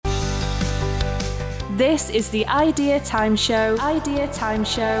This is the Idea Time Show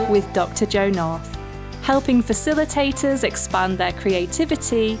with Dr. Jo North, helping facilitators expand their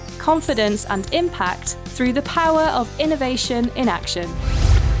creativity, confidence and impact through the power of innovation in action.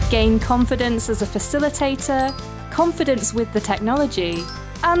 Gain confidence as a facilitator, confidence with the technology,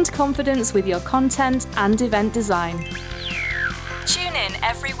 and confidence with your content and event design. Tune in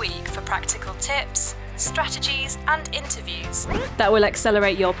every week for practical tips, strategies and interviews that will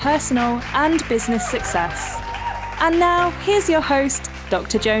accelerate your personal and business success. And now, here's your host,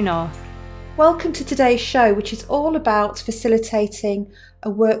 Dr. Jo North. Welcome to today's show, which is all about facilitating a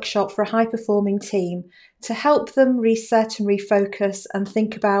workshop for a high-performing team to help them reset and refocus and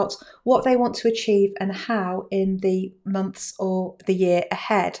think about what they want to achieve and how in the months or the year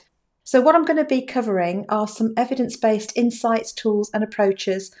ahead. So what I'm going to be covering are some evidence-based insights, tools and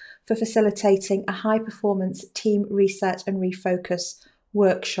approaches for facilitating a high-performance team reset and refocus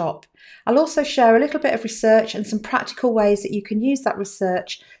workshop. I'll also share a little bit of research and some practical ways that you can use that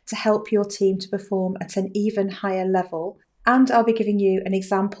research to help your team to perform at an even higher level. And I'll be giving you an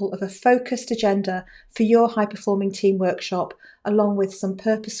example of a focused agenda for your high-performing team workshop, along with some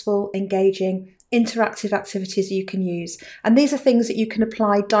purposeful, engaging, interactive activities you can use. And these are things that you can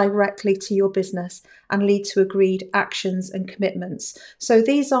apply directly to your business and lead to agreed actions and commitments. So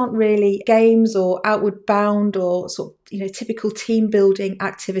these aren't really games or outward bound or typical team building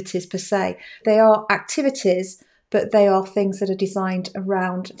activities per se. They are activities, but they are things that are designed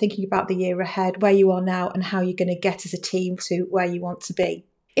around thinking about the year ahead, where you are now and how you're going to get as a team to where you want to be.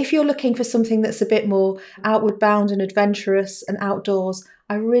 If you're looking for something that's a bit more outward bound and adventurous and outdoors,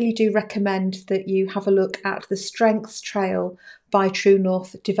 I really do recommend that you have a look at the Strengths Trail by True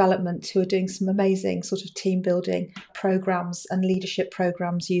North Development, who are doing some amazing sort of team building programs and leadership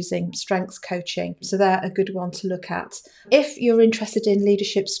programs using strengths coaching. So they're a good one to look at. If you're interested in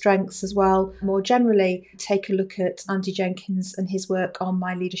leadership strengths as well, more generally, take a look at Andy Jenkins and his work on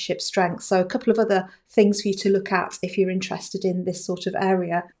My Leadership Strengths. So a couple of other things for you to look at if you're interested in this sort of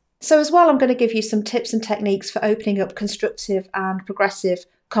area. So as well, I'm going to give you some tips and techniques for opening up constructive and progressive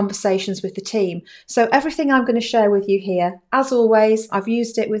conversations with the team. So everything I'm going to share with you here, as always, I've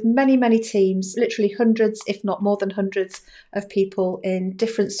used it with many, many teams, literally hundreds, if not more than hundreds of people in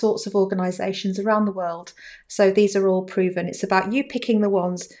different sorts of organisations around the world. So these are all proven. It's about you picking the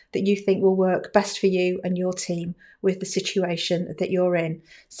ones that you think will work best for you and your team with the situation that you're in.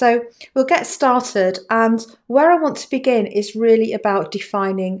 So we'll get started, and where I want to begin is really about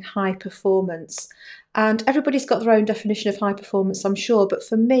defining high performance. And everybody's got their own definition of high performance, I'm sure, but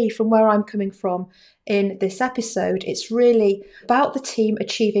for me, from where I'm coming from in this episode, it's really about the team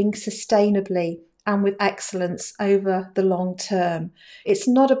achieving sustainably and with excellence over the long term. It's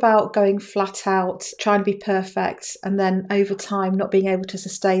not about going flat out, trying to be perfect, and then over time not being able to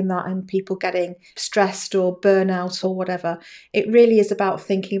sustain that and people getting stressed or burnout or whatever. It really is about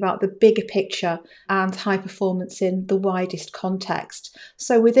thinking about the bigger picture and high performance in the widest context.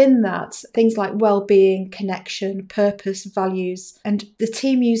 So within that, things like well-being, connection, purpose, values, and the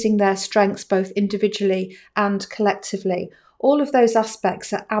team using their strengths both individually and collectively. All of those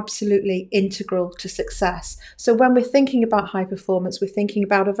aspects are absolutely integral to success. So when we're thinking about high performance, we're thinking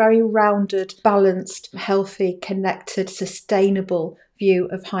about a very rounded, balanced, healthy, connected, sustainable view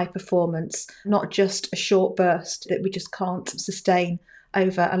of high performance, not just a short burst that we just can't sustain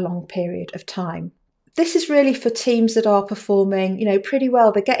over a long period of time. This is really for teams that are performing, pretty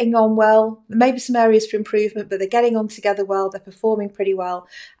well. They're getting on well. Maybe some areas for improvement, but they're getting on together well. They're performing pretty well.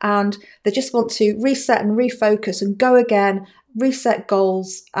 And they just want to reset and refocus and go again, reset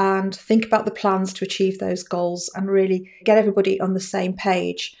goals and think about the plans to achieve those goals and really get everybody on the same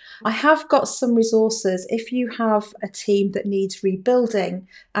page. I have got some resources if you have a team that needs rebuilding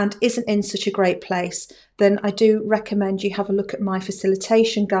and isn't in such a great place. Then I do recommend you have a look at my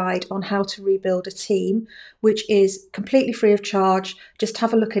facilitation guide on how to rebuild a team, which is completely free of charge. Just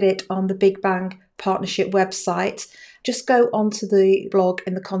have a look at it on the Big Bang Partnership website. Just go onto the blog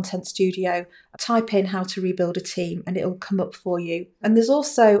in the Content Studio, type in how to rebuild a team and it'll come up for you. And there's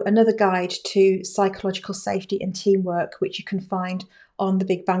also another guide to psychological safety and teamwork, which you can find on the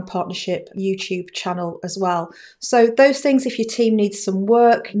Big Bang Partnership YouTube channel as well. So those things, if your team needs some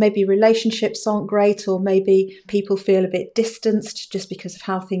work, maybe relationships aren't great, or maybe people feel a bit distanced just because of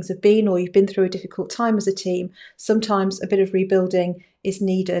how things have been, or you've been through a difficult time as a team, sometimes a bit of rebuilding is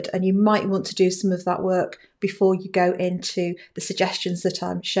needed, and you might want to do some of that work before you go into the suggestions that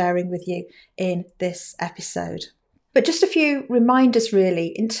I'm sharing with you in this episode. But just a few reminders really,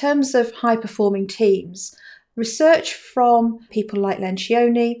 in terms of high performing teams. Research from people like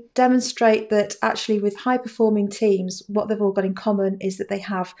Lencioni demonstrate that actually with high-performing teams, what they've all got in common is that they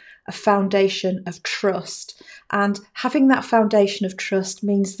have a foundation of trust. And having that foundation of trust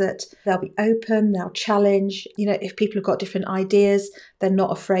means that they'll be open, they'll challenge. If people have got different ideas, they're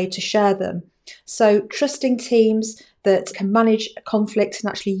not afraid to share them. So trusting teams that can manage conflict and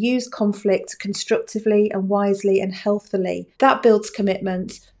actually use conflict constructively and wisely and healthily, that builds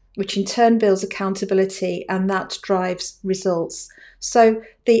commitment, which in turn builds accountability, and that drives results. So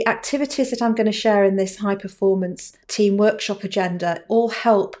the activities that I'm going to share in this high performance team workshop agenda all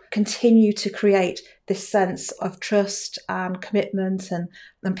help continue to create this sense of trust and commitment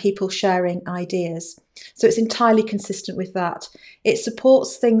and people sharing ideas. So it's entirely consistent with that. It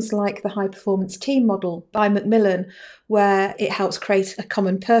supports things like the high performance team model by Macmillan, where it helps create a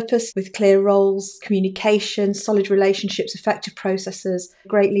common purpose with clear roles, communication, solid relationships, effective processes,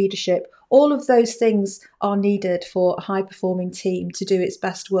 great leadership. All of those things are needed for a high-performing team to do its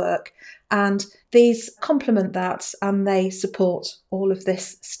best work. And these complement that, and they support all of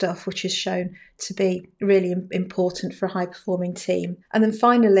this stuff, which is shown to be really important for a high-performing team. And then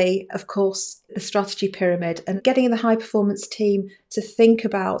finally, of course, the strategy pyramid and getting the high-performance team to think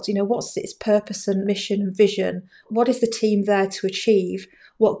about, what's its purpose and mission and vision? What is the team there to achieve?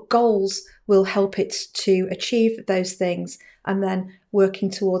 What goals will help it to achieve those things? And then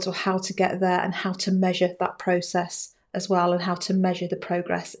working towards how to get there and how to measure that process as well, and how to measure the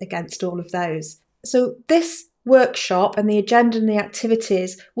progress against all of those. So this workshop and the agenda and the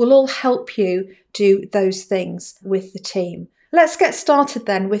activities will all help you do those things with the team. Let's get started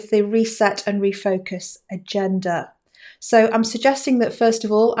then with the reset and refocus agenda. So I'm suggesting that first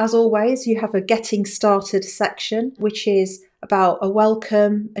of all, as always, you have a getting started section, which is about a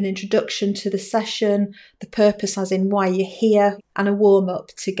welcome, an introduction to the session, the purpose as in why you're here, and a warm-up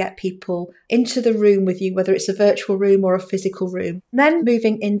to get people into the room with you, whether it's a virtual room or a physical room. And then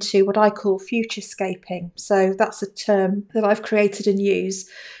moving into what I call futurescaping. So that's a term that I've created and use,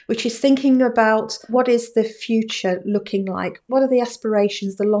 which is thinking about what is the future looking like? What are the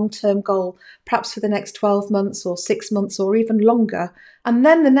aspirations, the long-term goal, perhaps for the next 12 months or 6 months or even longer? And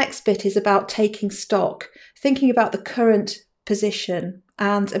then the next bit is about taking stock, thinking about the current position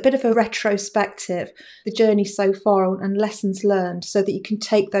and a bit of a retrospective, the journey so far and lessons learned, so that you can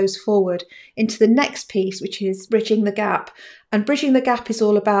take those forward into the next piece, which is bridging the gap. And bridging the gap is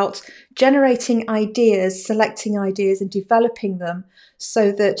all about generating ideas, selecting ideas and developing them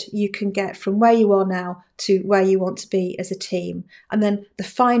so that you can get from where you are now to where you want to be as a team. And then the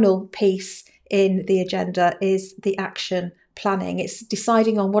final piece in the agenda is the action planning. It's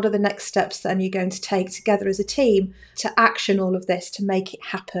deciding on what are the next steps that you're going to take together as a team to action all of this to make it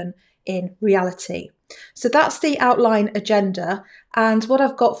happen in reality. So that's the outline agenda. And what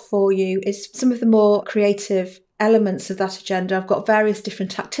I've got for you is some of the more creative elements of that agenda. I've got various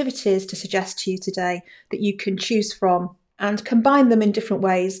different activities to suggest to you today that you can choose from and combine them in different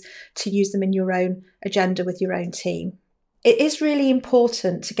ways to use them in your own agenda with your own team. It is really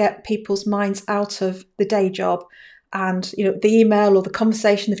important to get people's minds out of the day job and the email or the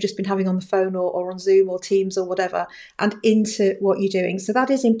conversation they've just been having on the phone or on Zoom or Teams or whatever, and into what you're doing. So that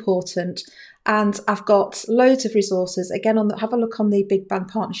is important. And I've got loads of resources. Again, have a look on the Big Bang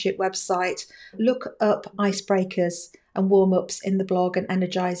Partnership website. Look up icebreakers and warm-ups in the blog and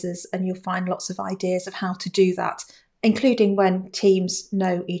energizers, and you'll find lots of ideas of how to do that, including when teams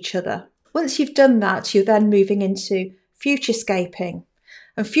know each other. Once you've done that, you're then moving into futurescaping.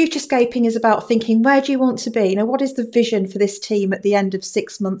 And futurescaping is about thinking, where do you want to be? What is the vision for this team at the end of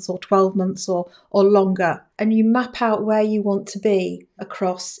 6 months or 12 months or longer? And you map out where you want to be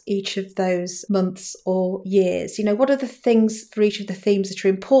across each of those months or years. What are the things for each of the themes that are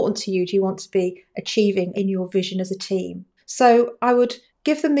important to you? Do you want to be achieving in your vision as a team? So I would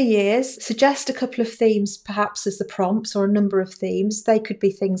give them the years, suggest a couple of themes perhaps as the prompts, or a number of themes. They could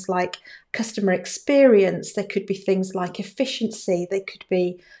be things like customer experience, they could be things like efficiency, they could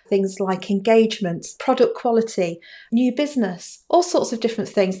be things like engagement, product quality, new business, all sorts of different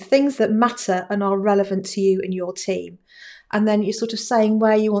things that matter and are relevant to you and your team. And then you're sort of saying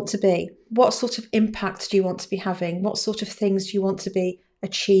where you want to be. What sort of impact do you want to be having? What sort of things do you want to be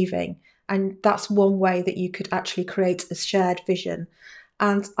achieving? And that's one way that you could actually create a shared vision.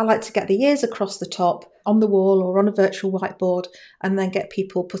 And I like to get the years across the top on the wall or on a virtual whiteboard, and then get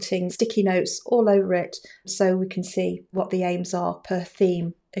people putting sticky notes all over it so we can see what the aims are per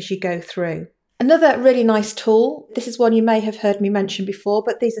theme as you go through. Another really nice tool, this is one you may have heard me mention before,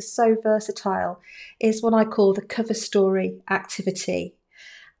 but these are so versatile, is what I call the cover story activity.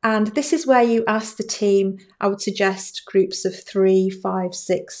 And this is where you ask the team, I would suggest groups of 3, 5,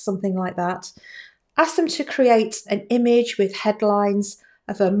 6, something like that. Ask them to create an image with headlines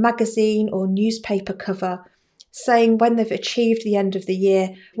of a magazine or newspaper cover saying when they've achieved the end of the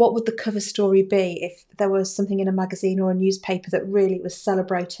year, what would the cover story be if there was something in a magazine or a newspaper that really was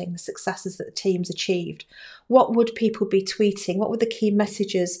celebrating the successes that the team's achieved? What would people be tweeting? What would the key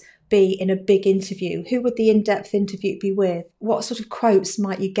messages be in a big interview? Who would the in-depth interview be with? What sort of quotes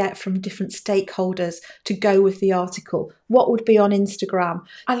might you get from different stakeholders to go with the article? What would be on Instagram?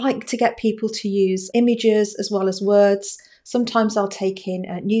 I like to get people to use images as well as words. Sometimes I'll take in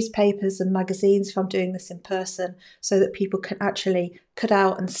newspapers and magazines if I'm doing this in person so that people can actually cut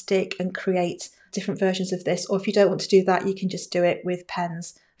out and stick and create different versions of this. Or if you don't want to do that, you can just do it with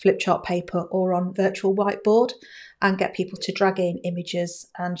pens, flip chart paper, or on virtual whiteboard and get people to drag in images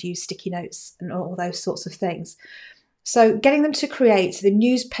and use sticky notes and all those sorts of things. So getting them to create the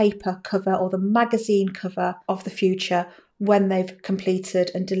newspaper cover or the magazine cover of the future when they've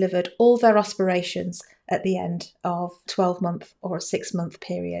completed and delivered all their aspirations at the end of a 12-month or a 6-month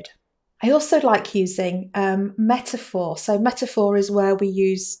period. I also like using metaphor. So metaphor is where we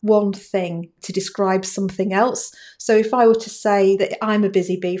use one thing to describe something else. So if I were to say that I'm a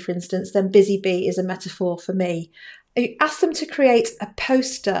busy bee, for instance, then busy bee is a metaphor for me. I ask them to create a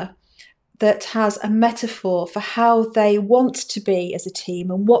poster that has a metaphor for how they want to be as a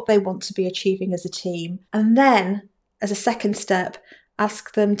team and what they want to be achieving as a team. And then, as a second step,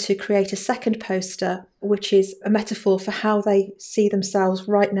 ask them to create a second poster, which is a metaphor for how they see themselves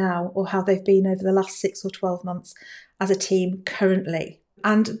right now or how they've been over the last 6 or 12 months as a team currently.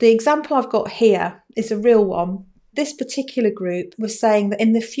 And the example I've got here is a real one. This particular group was saying that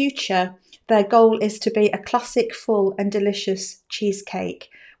in the future, their goal is to be a classic, full and delicious cheesecake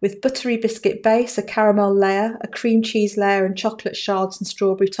with buttery biscuit base, a caramel layer, a cream cheese layer and chocolate shards and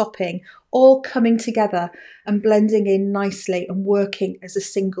strawberry topping, all coming together and blending in nicely and working as a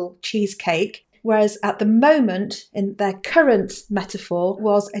single cheesecake. Whereas at the moment, in their current metaphor,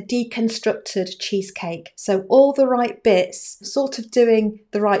 was a deconstructed cheesecake. So all the right bits, sort of doing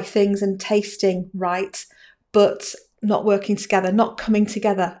the right things and tasting right, but not working together, not coming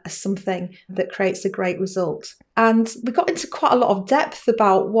together as something that creates a great result. And we got into quite a lot of depth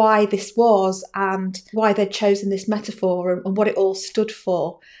about why this was and why they'd chosen this metaphor and what it all stood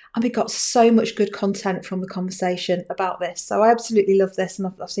for. And we got so much good content from the conversation about this. So I absolutely love this,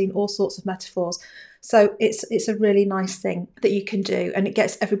 and I've seen all sorts of metaphors. So it's a really nice thing that you can do, and it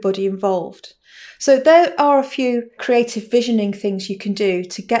gets everybody involved. So there are a few creative visioning things you can do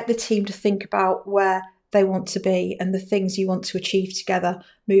to get the team to think about where they want to be and the things you want to achieve together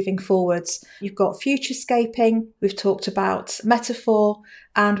moving forwards. You've got futurescaping, we've talked about metaphor,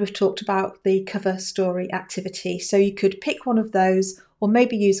 and we've talked about the cover story activity. So you could pick one of those or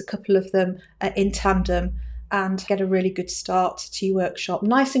maybe use a couple of them in tandem and get a really good start to your workshop.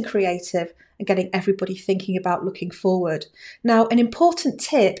 Nice and creative and getting everybody thinking about looking forward. Now, an important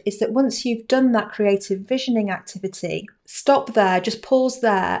tip is that once you've done that creative visioning activity, stop there, just pause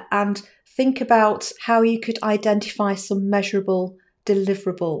there and think about how you could identify some measurable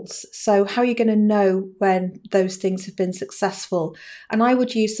deliverables. So how are you going to know when those things have been successful? And I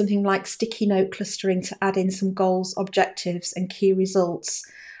would use something like sticky note clustering to add in some goals, objectives and key results.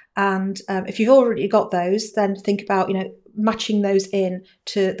 And if you've already got those, then think about, matching those in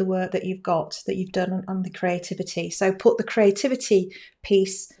to the work that you've done on the creativity. So put the creativity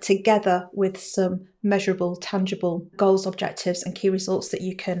piece together with some measurable, tangible goals, objectives and key results that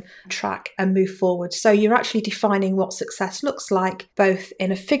you can track and move forward. So you're actually defining what success looks like, both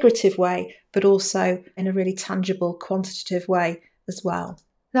in a figurative way, but also in a really tangible, quantitative way as well.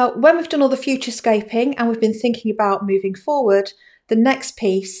 Now, when we've done all the futurescaping and we've been thinking about moving forward, the next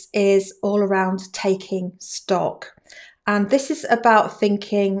piece is all around taking stock. And this is about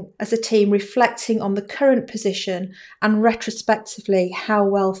thinking as a team, reflecting on the current position and retrospectively how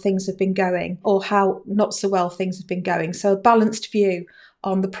well things have been going or how not so well things have been going. So a balanced view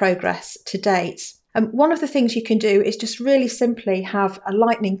on the progress to date. And one of the things you can do is just really simply have a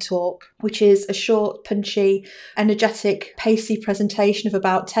lightning talk, which is a short, punchy, energetic, pacey presentation of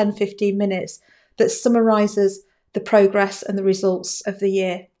about 10-15 minutes that summarises the progress and the results of the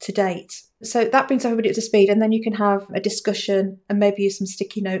year to date. So that brings everybody up to speed, and then you can have a discussion and maybe use some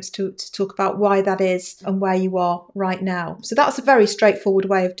sticky notes to talk about why that is and where you are right now. So that's a very straightforward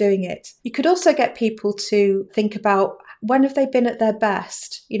way of doing it. You could also get people to think about When have they been at their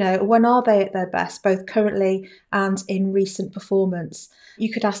best? When are they at their best, both currently and in recent performance?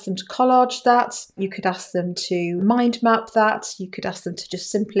 You could ask them to collage that. You could ask them to mind map that. You could ask them to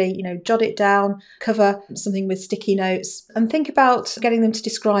just simply, jot it down, cover something with sticky notes, and think about getting them to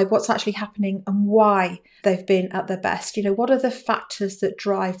describe what's actually happening and why they've been at their best. What are the factors that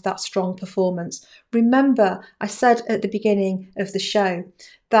drive that strong performance? Remember, I said at the beginning of the show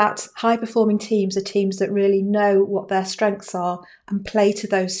that high-performing teams are teams that really know what their strengths are and play to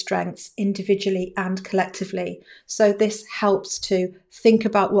those strengths individually and collectively. So this helps to think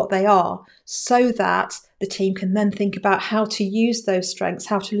about what they are so that the team can then think about how to use those strengths,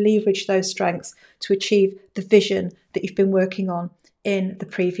 how to leverage those strengths to achieve the vision that you've been working on in the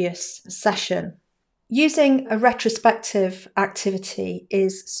previous session. Using a retrospective activity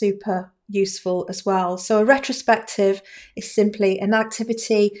is super useful as well. So a retrospective is simply an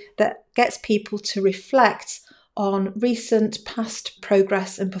activity that gets people to reflect on recent past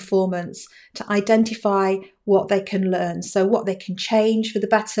progress and performance to identify what they can learn. So what they can change for the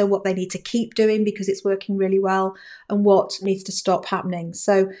better, what they need to keep doing because it's working really well, and what needs to stop happening.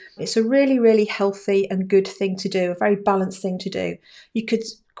 So it's a really, really healthy and good thing to do, a very balanced thing to do. You could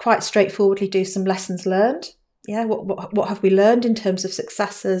quite straightforwardly do some lessons learned. Yeah, what have we learned in terms of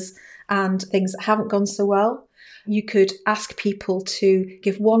successes and things that haven't gone so well? You could ask people to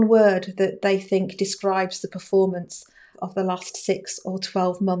give one word that they think describes the performance of the last 6 or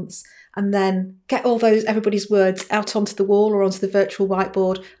 12 months, and then get everybody's words out onto the wall or onto the virtual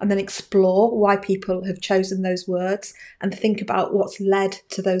whiteboard, and then explore why people have chosen those words and think about what's led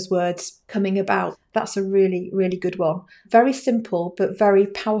to those words coming about. That's a really, really good one. Very simple, but very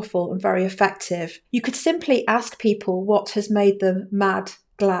powerful and very effective. You could simply ask people what has made them mad,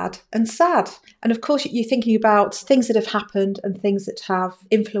 glad and sad. And of course, you're thinking about things that have happened and things that have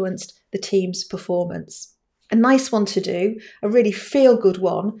influenced the team's performance. A nice one to do, a really feel-good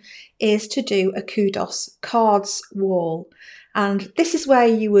one, is to do a kudos cards wall. And this is where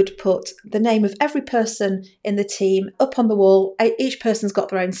you would put the name of every person in the team up on the wall. Each person's got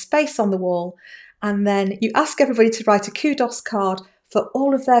their own space on the wall. And then you ask everybody to write a kudos card for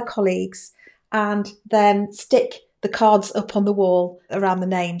all of their colleagues and then stick the cards up on the wall around the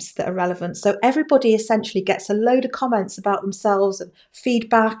names that are relevant. So everybody essentially gets a load of comments about themselves and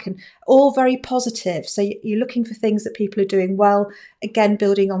feedback, and all very positive. So you're looking for things that people are doing well, again,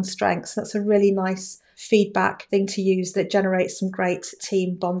 building on strengths. That's a really nice feedback thing to use that generates some great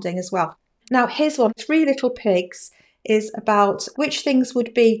team bonding as well. Now, here's one. 3 Little Pigs is about which things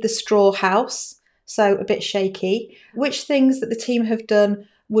would be the straw house, so a bit shaky, which things that the team have done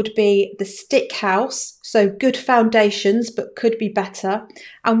would be the stick house, so good foundations but could be better,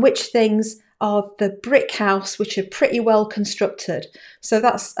 and which things are the brick house, which are pretty well constructed. So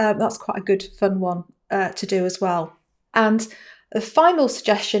that's quite a good fun one to do as well. And the final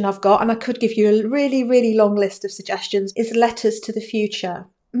suggestion I've got, and I could give you a really, really long list of suggestions, is letters to the future.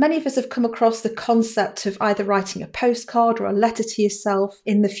 Many of us have come across the concept of either writing a postcard or a letter to yourself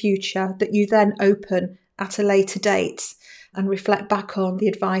in the future that you then open at a later date and reflect back on the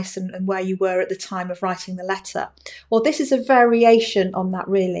advice and where you were at the time of writing the letter. Well, this is a variation on that,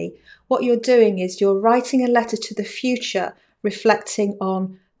 really. What you're doing is you're writing a letter to the future, reflecting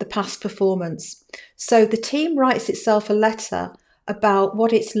on the past performance. So the team writes itself a letter about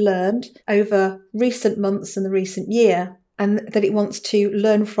what it's learned over recent months and the recent year, and that it wants to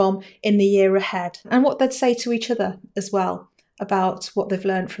learn from in the year ahead, and what they'd say to each other as well about what they've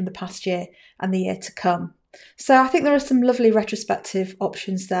learned from the past year and the year to come. So I think there are some lovely retrospective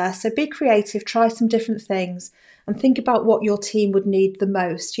options there. So be creative, try some different things, and think about what your team would need the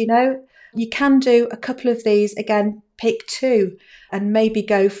most. You can do a couple of these. Again, pick 2 and maybe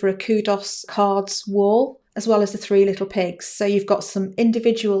go for a kudos cards wall as well as the 3 Little Pigs. So you've got some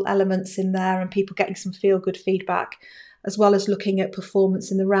individual elements in there and people getting some feel-good feedback, as well as looking at performance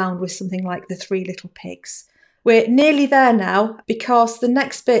in the round with something like the 3 Little Pigs. We're nearly there now, because the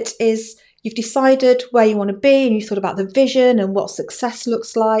next bit is you've decided where you want to be and you've thought about the vision and what success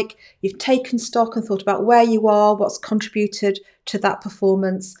looks like. You've taken stock and thought about where you are, what's contributed to that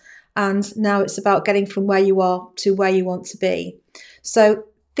performance. And now it's about getting from where you are to where you want to be. So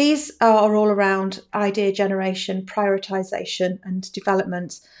these are all around idea generation, prioritization and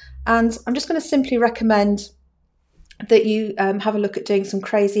development. And I'm just going to simply recommend that you have a look at doing some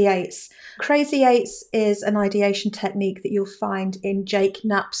Crazy Eights. Crazy Eights is an ideation technique that you'll find in Jake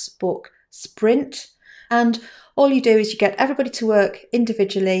Knapp's book, Sprint. And all you do is you get everybody to work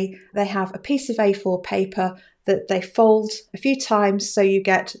individually. They have a piece of A4 paper that they fold a few times, so you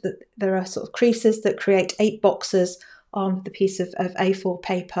get that there are sort of creases that create 8 boxes on the piece of A4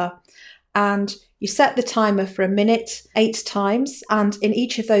 paper. And you set the timer for a minute 8 times, and in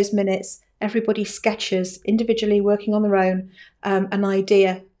each of those minutes, everybody sketches individually, working on their own, an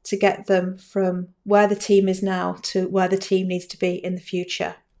idea to get them from where the team is now to where the team needs to be in the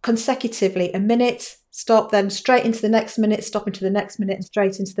future. Consecutively, a minute, stop, then straight into the next minute, stop into the next minute, and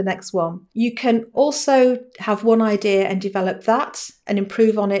straight into the next one. You can also have one idea and develop that and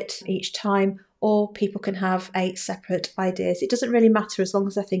improve on it each time, or people can have 8 separate ideas. It doesn't really matter as long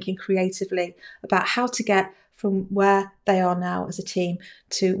as they're thinking creatively about how to get from where they are now as a team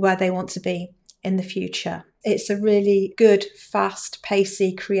to where they want to be in the future. It's a really good, fast,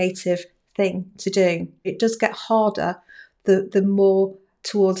 pacey, creative thing to do. It does get harder the more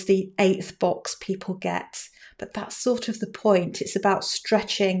towards the 8th box people get, but that's sort of the point. It's about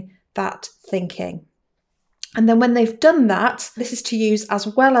stretching that thinking. And then when they've done that, this is to use as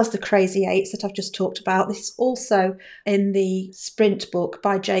well as the Crazy 8s that I've just talked about. This is also in the Sprint book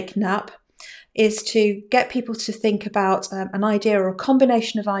by Jake Knapp, is to get people to think about an idea or a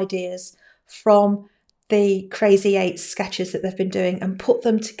combination of ideas from the Crazy 8 sketches that they've been doing and put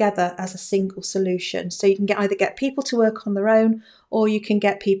them together as a single solution. So you can either get people to work on their own, or you can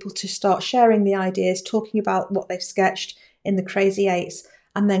get people to start sharing the ideas, talking about what they've sketched in the Crazy 8s,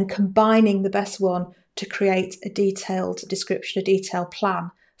 and then combining the best one to create a detailed description, a detailed plan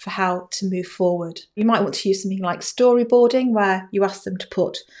for how to move forward. You might want to use something like storyboarding, where you ask them to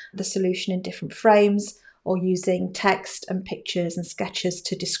put the solution in different frames, or using text and pictures and sketches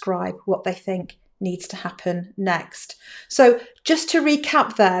to describe what they think needs to happen next. So just to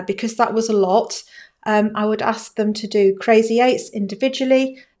recap there, because that was a lot, I would ask them to do Crazy 8s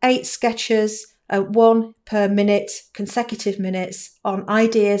individually, 8 sketches, 1 per minute, consecutive minutes on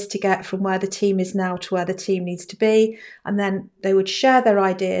ideas to get from where the team is now to where the team needs to be. And then they would share their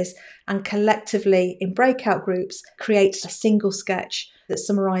ideas and collectively in breakout groups create a single sketch that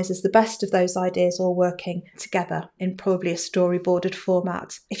summarises the best of those ideas all working together in probably a storyboarded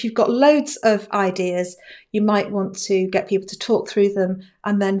format. If you've got loads of ideas, you might want to get people to talk through them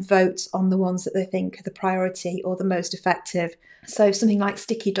and then vote on the ones that they think are the priority or the most effective. So something like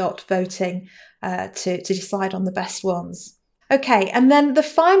sticky dot voting to decide on the best ones. Okay, and then the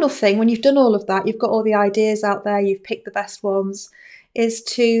final thing, when you've done all of that, you've got all the ideas out there, you've picked the best ones, is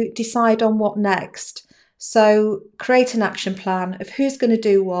to decide on what next. So create an action plan of who's going to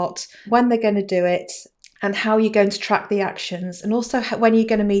do what, when they're going to do it, and how you're going to track the actions, and also when you're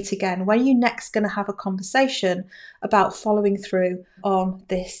going to meet again, when you're next going to have a conversation about following through on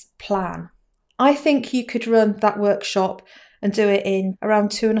this plan. I think you could run that workshop and do it in around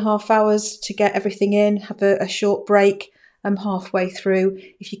 2.5 hours to get everything in, have a short break halfway through.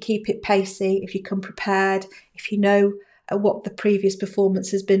 If you keep it pacey, if you come prepared, if you know what the previous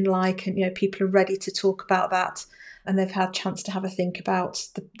performance has been like, and people are ready to talk about that and they've had a chance to have a think about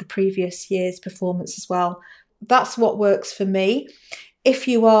the previous year's performance as well. That's what works for me. If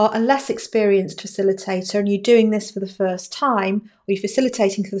you are a less experienced facilitator and you're doing this for the first time, or you're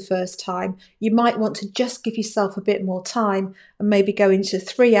facilitating for the first time, you might want to just give yourself a bit more time and maybe go into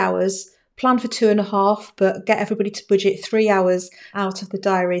 3 hours, plan for 2.5, but get everybody to budget 3 hours out of the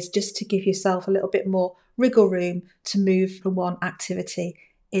diaries just to give yourself a little bit more wriggle room to move from one activity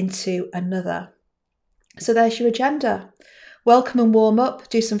into another. So there's your agenda. Welcome and warm up,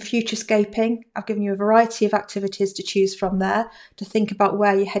 do some futurescaping. I've given you a variety of activities to choose from there to think about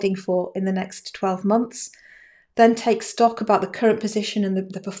where you're heading for in the next 12 months. Then take stock about the current position and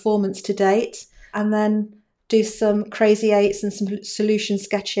the performance to date, and then do some Crazy 8s and some solution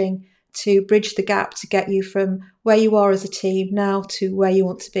sketching to bridge the gap to get you from where you are as a team now to where you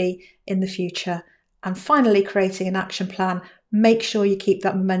want to be in the future. And finally, creating an action plan. Make sure you keep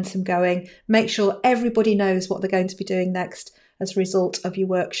that momentum going. Make sure everybody knows what they're going to be doing next as a result of your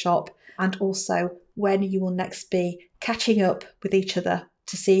workshop, and also when you will next be catching up with each other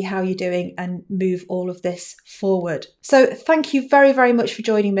to see how you're doing and move all of this forward. So thank you very, very much for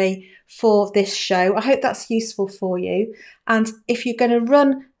joining me for this show. I hope that's useful for you. And if you're going to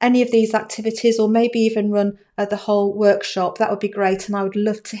run any of these activities, or maybe even run the whole workshop, that would be great. And I would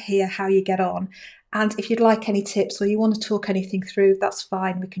love to hear how you get on. And if you'd like any tips or you want to talk anything through, that's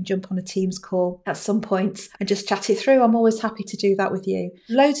fine. We can jump on a Teams call at some point and just chat it through. I'm always happy to do that with you.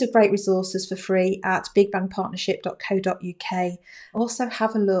 Loads of great resources for free at bigbangpartnership.co.uk. Also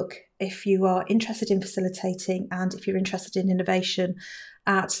have a look if you are interested in facilitating and if you're interested in innovation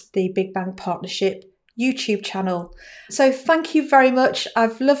at the Big Bang Partnership YouTube channel. So thank you very much.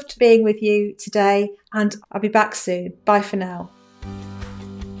 I've loved being with you today, and I'll be back soon. Bye for now.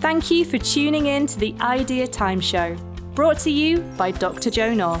 Thank you for tuning in to the Idea Time Show, brought to you by Dr.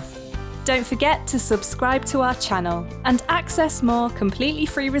 Jo North. Don't forget to subscribe to our channel and access more completely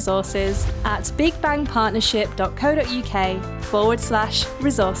free resources at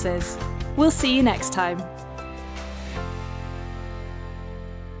bigbangpartnership.co.uk/resources. We'll see you next time.